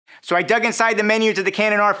So I dug inside the menus of the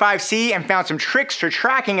Canon R5C and found some tricks for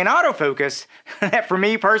tracking and autofocus that for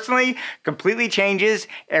me personally completely changes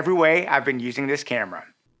every way I've been using this camera.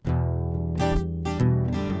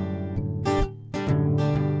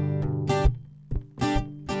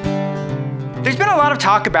 There's been a lot of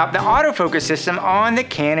talk about the autofocus system on the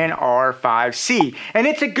Canon R5C, and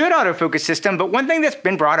it's a good autofocus system, but one thing that's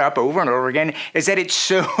been brought up over and over again is that it's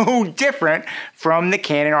so different from the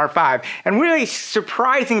Canon R5, and really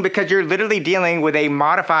surprising because you're literally dealing with a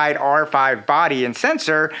modified R5 body and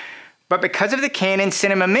sensor, but because of the Canon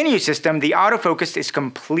Cinema menu system, the autofocus is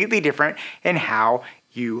completely different in how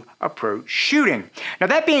you approach shooting. Now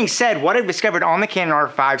that being said, what I discovered on the Canon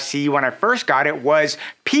R5C when I first got it was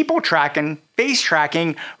people tracking, face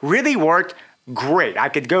tracking really worked great. I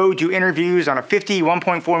could go do interviews on a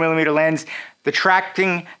 1.4mm lens. The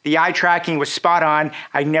tracking, the eye tracking was spot on.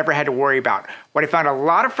 I never had to worry about. What I found a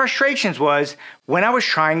lot of frustrations was when I was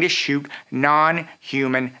trying to shoot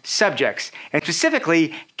non-human subjects, and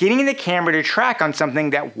specifically getting the camera to track on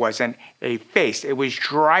something that wasn't a face. It was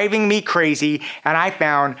driving me crazy, and I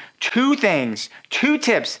found two tips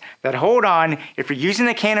that hold on if you're using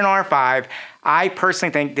the Canon R5. I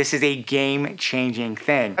personally think this is a game-changing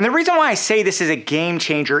thing. And the reason why I say this is a game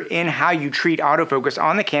changer in how you treat autofocus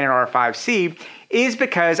on the Canon R5C is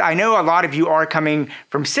because I know a lot of you are coming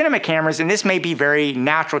from cinema cameras and this may be very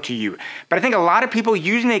natural to you. But I think a lot of people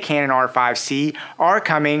using the Canon R5C are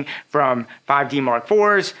coming from 5D Mark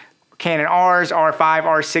IVs, Canon Rs, R5,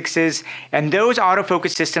 R6s, and those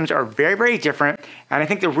autofocus systems are very, very different. And I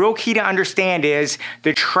think the real key to understand is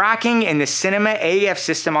the tracking in the Cinema AF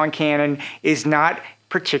system on Canon is not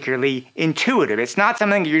particularly intuitive. It's not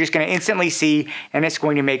something you're just going to instantly see and it's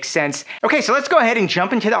going to make sense. Okay, so let's go ahead and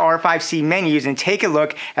jump into the R5C menus and take a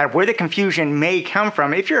look at where the confusion may come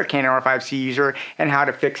from if you're a Canon R5C user and how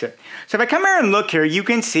to fix it. So if I come here and look here, you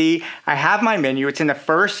can see I have my menu. It's in the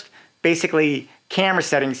first, basically, camera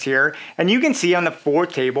settings here, and you can see on the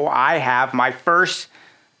fourth table I have my first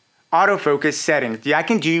autofocus settings. I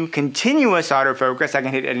can do continuous autofocus. I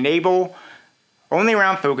can hit enable only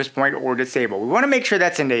around focus point or disable. We want to make sure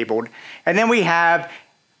that's enabled. And then we have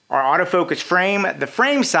our autofocus frame, the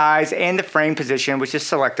frame size, and the frame position, which is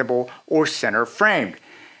selectable or center framed.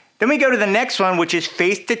 Then we go to the next one, which is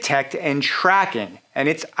face detect and tracking.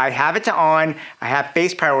 And I have it to on, I have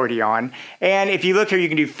face priority on. And if you look here, you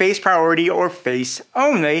can do face priority or face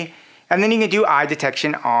only. And then you can do eye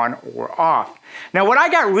detection on or off. Now, what I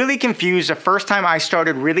got really confused the first time I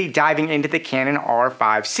started really diving into the Canon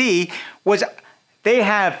R5C was they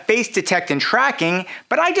have face detect and tracking,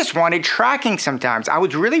 but I just wanted tracking sometimes. I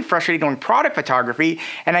was really frustrated doing product photography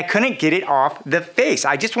and I couldn't get it off the face.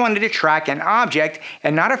 I just wanted to track an object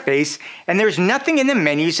and not a face, and there's nothing in the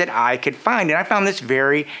menus that I could find, and I found this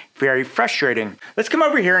very, very frustrating. Let's come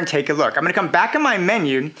over here and take a look. I'm gonna come back in my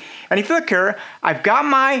menu, and if you look here, I've got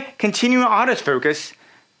my continuous autofocus,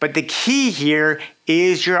 but the key here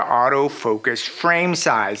is your autofocus frame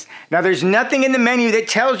size. Now there's nothing in the menu that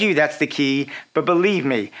tells you that's the key, but believe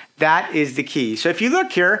me, that is the key. So if you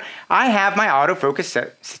look here, I have my autofocus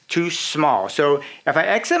set to small. So if I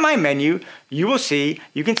exit my menu, you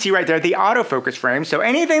can see right there the autofocus frame. So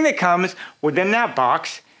anything that comes within that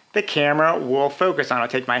box, the camera will focus on. I'll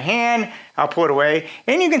take my hand, I'll pull it away,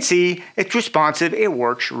 and you can see it's responsive, it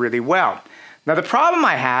works really well. Now the problem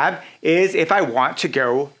I have is if I want to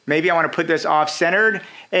go, maybe I want to put this off-centered,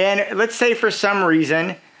 and let's say for some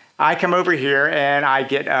reason I come over here and I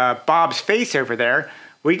get Bob's face over there.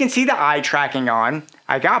 We can see the eye tracking on.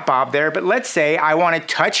 I got Bob there, but let's say I want to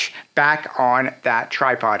touch back on that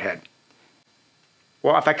tripod head.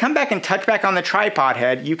 Well, if I come back and touch back on the tripod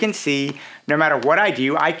head, you can see no matter what I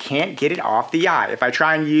do, I can't get it off the eye. If I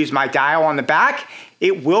try and use my dial on the back,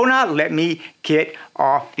 it will not let me get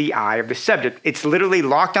off the eye of the subject. It's literally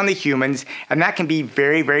locked on the humans, and that can be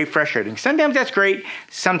very, very frustrating. Sometimes that's great,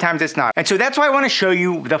 sometimes it's not. And so that's why I want to show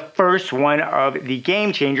you the first one of the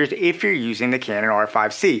game changers if you're using the Canon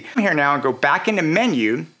R5C. I'm here now and go back into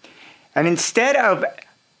menu, and instead of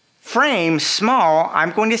frame small, I'm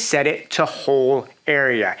going to set it to whole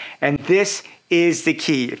area. And this is the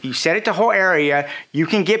key. If you set it to whole area, you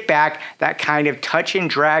can get back that kind of touch and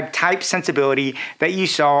drag type sensibility that you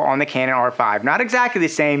saw on the Canon R5. Not exactly the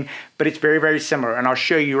same, but it's very, very similar, and I'll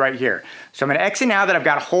show you right here. So I'm gonna exit now that I've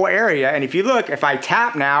got a whole area, and if you look, if I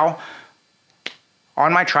tap now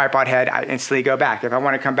on my tripod head, I instantly go back. If I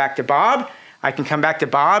wanna come back to Bob, I can come back to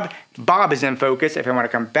Bob. Bob is in focus. If I wanna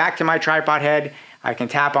come back to my tripod head, I can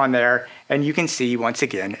tap on there, and you can see once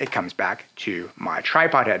again it comes back to my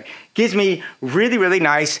tripod head. Gives me really, really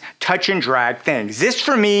nice touch and drag things. This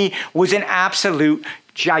for me was an absolute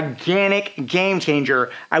gigantic game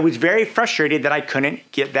changer. I was very frustrated that I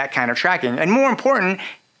couldn't get that kind of tracking. And more important,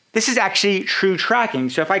 this is actually true tracking.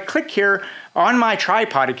 So if I click here on my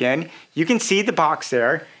tripod again, you can see the box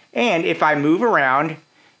there. And if I move around,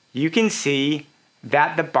 you can see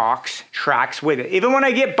that the box tracks with it. Even when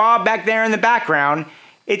I get Bob back there in the background,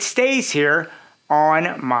 it stays here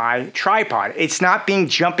on my tripod. It's not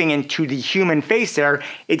jumping into the human face there.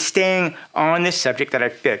 It's staying on the subject that I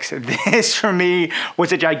fixed. This for me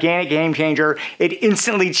was a gigantic game changer. It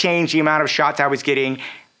instantly changed the amount of shots I was getting.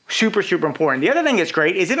 Super, super important. The other thing that's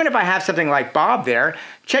great is even if I have something like Bob there,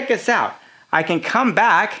 check this out. I can come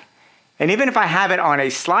back, and even if I have it on a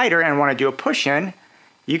slider and want to do a push in,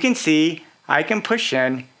 you can see I can push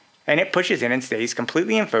in and it pushes in and stays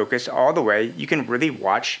completely in focus all the way. You can really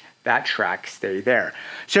watch that track stay there.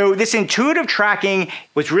 So this intuitive tracking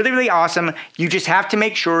was really, really awesome. You just have to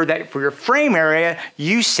make sure that for your frame area,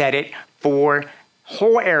 you set it for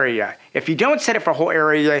whole area. If you don't set it for whole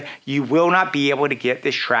area, you will not be able to get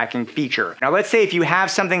this tracking feature. Now let's say if you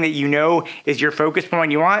have something that you know is your focus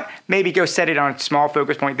point you want, maybe go set it on a small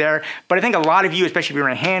focus point there. But I think a lot of you, especially if you're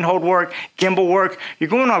in handhold work, gimbal work, you're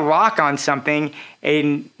going to lock on something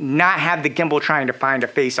and not have the gimbal trying to find a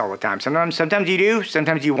face all the time. Sometimes you do,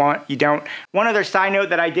 sometimes you don't. One other side note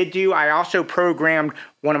that I did do, I also programmed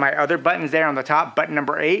one of my other buttons there on the top, button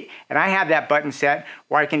number 8, and I have that button set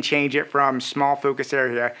where I can change it from small focus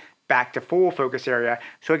area back to full focus area,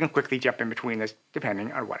 so I can quickly jump in between this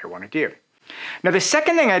depending on what I want to do. Now the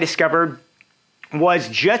second thing I discovered was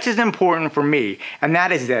just as important for me, and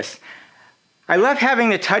that is this. I love having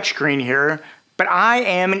the touchscreen here, but I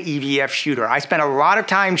am an EVF shooter. I spend a lot of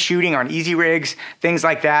time shooting on easy rigs, things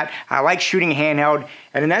like that. I like shooting handheld,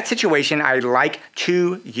 and in that situation, I like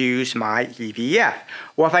to use my EVF.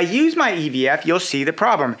 Well, if I use my EVF, you'll see the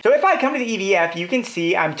problem. So if I come to the EVF, you can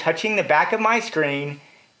see I'm touching the back of my screen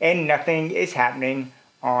and nothing is happening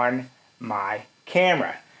on my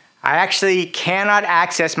camera. I actually cannot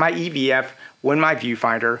access my EVF when my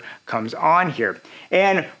viewfinder comes on here.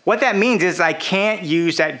 And what that means is I can't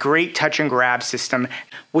use that great touch and grab system,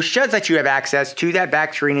 which does let you have access to that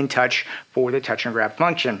back screen and touch for the touch and grab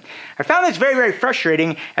function. I found this very, very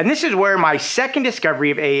frustrating, and this is where my second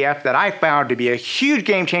discovery of AF that I found to be a huge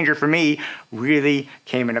game changer for me really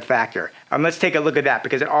came into factor. Let's take a look at that,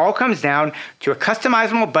 because it all comes down to a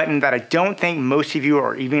customizable button that I don't think most of you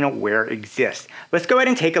are even aware exists. Let's go ahead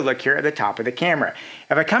and take a look here at the top of the camera.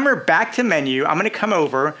 If I come here back to menu, I'm gonna come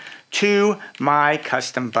over to my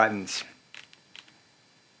custom buttons.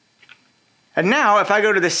 And now if I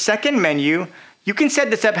go to the second menu, you can set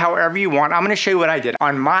this up however you want. I'm gonna show you what I did.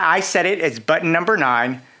 I set it as button number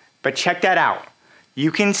 9, but check that out.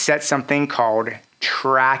 You can set something called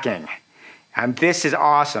tracking. And this is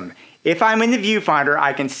awesome. If I'm in the viewfinder,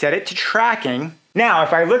 I can set it to tracking. Now,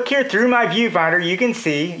 if I look here through my viewfinder, you can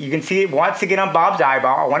see it wants to get on Bob's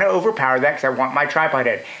eyeball. I want to overpower that because I want my tripod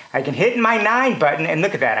head. I can hit my 9 button and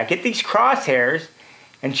look at that. I get these crosshairs,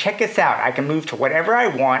 and check this out. I can move to whatever I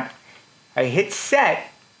want. I hit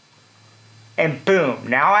set, and boom,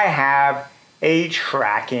 now I have a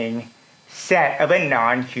tracking set of a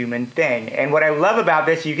non-human thing. And what I love about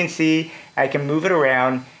this, you can see I can move it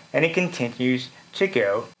around and it continues to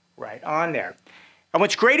go right on there. And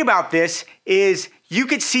what's great about this is you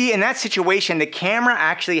could see in that situation, the camera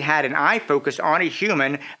actually had an eye focus on a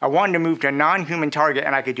human. I wanted to move to a non-human target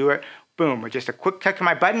and I could do it, boom, with just a quick click of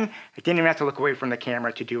my button. I didn't even have to look away from the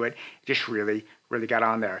camera to do it. It just really, really got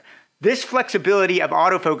on there. This flexibility of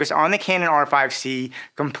autofocus on the Canon R5C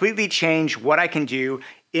completely changed what I can do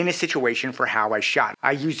in a situation for how I shot.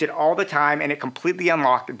 I used it all the time and it completely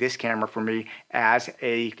unlocked this camera for me as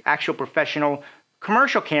an actual professional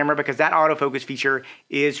commercial camera, because that autofocus feature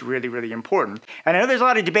is really, really important. And I know there's a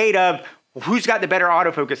lot of debate of who's got the better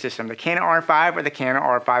autofocus system, the Canon R5 or the Canon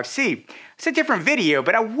R5C. It's a different video,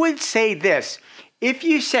 but I would say this. If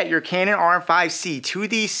you set your Canon R5C to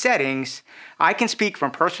these settings, I can speak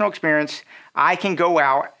from personal experience. I can go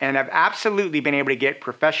out and have absolutely been able to get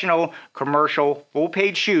professional, commercial,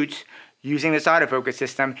 full-page shoots using this autofocus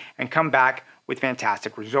system and come back with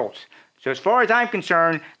fantastic results. So as far as I'm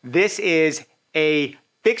concerned, this is a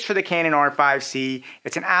fix for the Canon R5C.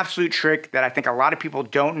 It's an absolute trick that I think a lot of people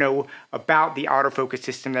don't know about the autofocus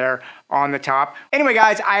system there on the top. Anyway,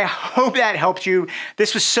 guys, I hope that helps you.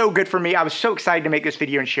 This was so good for me. I was so excited to make this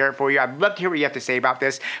video and share it for you. I'd love to hear what you have to say about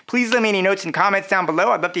this. Please leave me any notes and comments down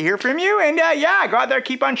below. I'd love to hear from you. And yeah, go out there,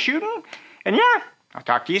 keep on shooting. And yeah, I'll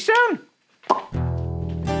talk to you soon.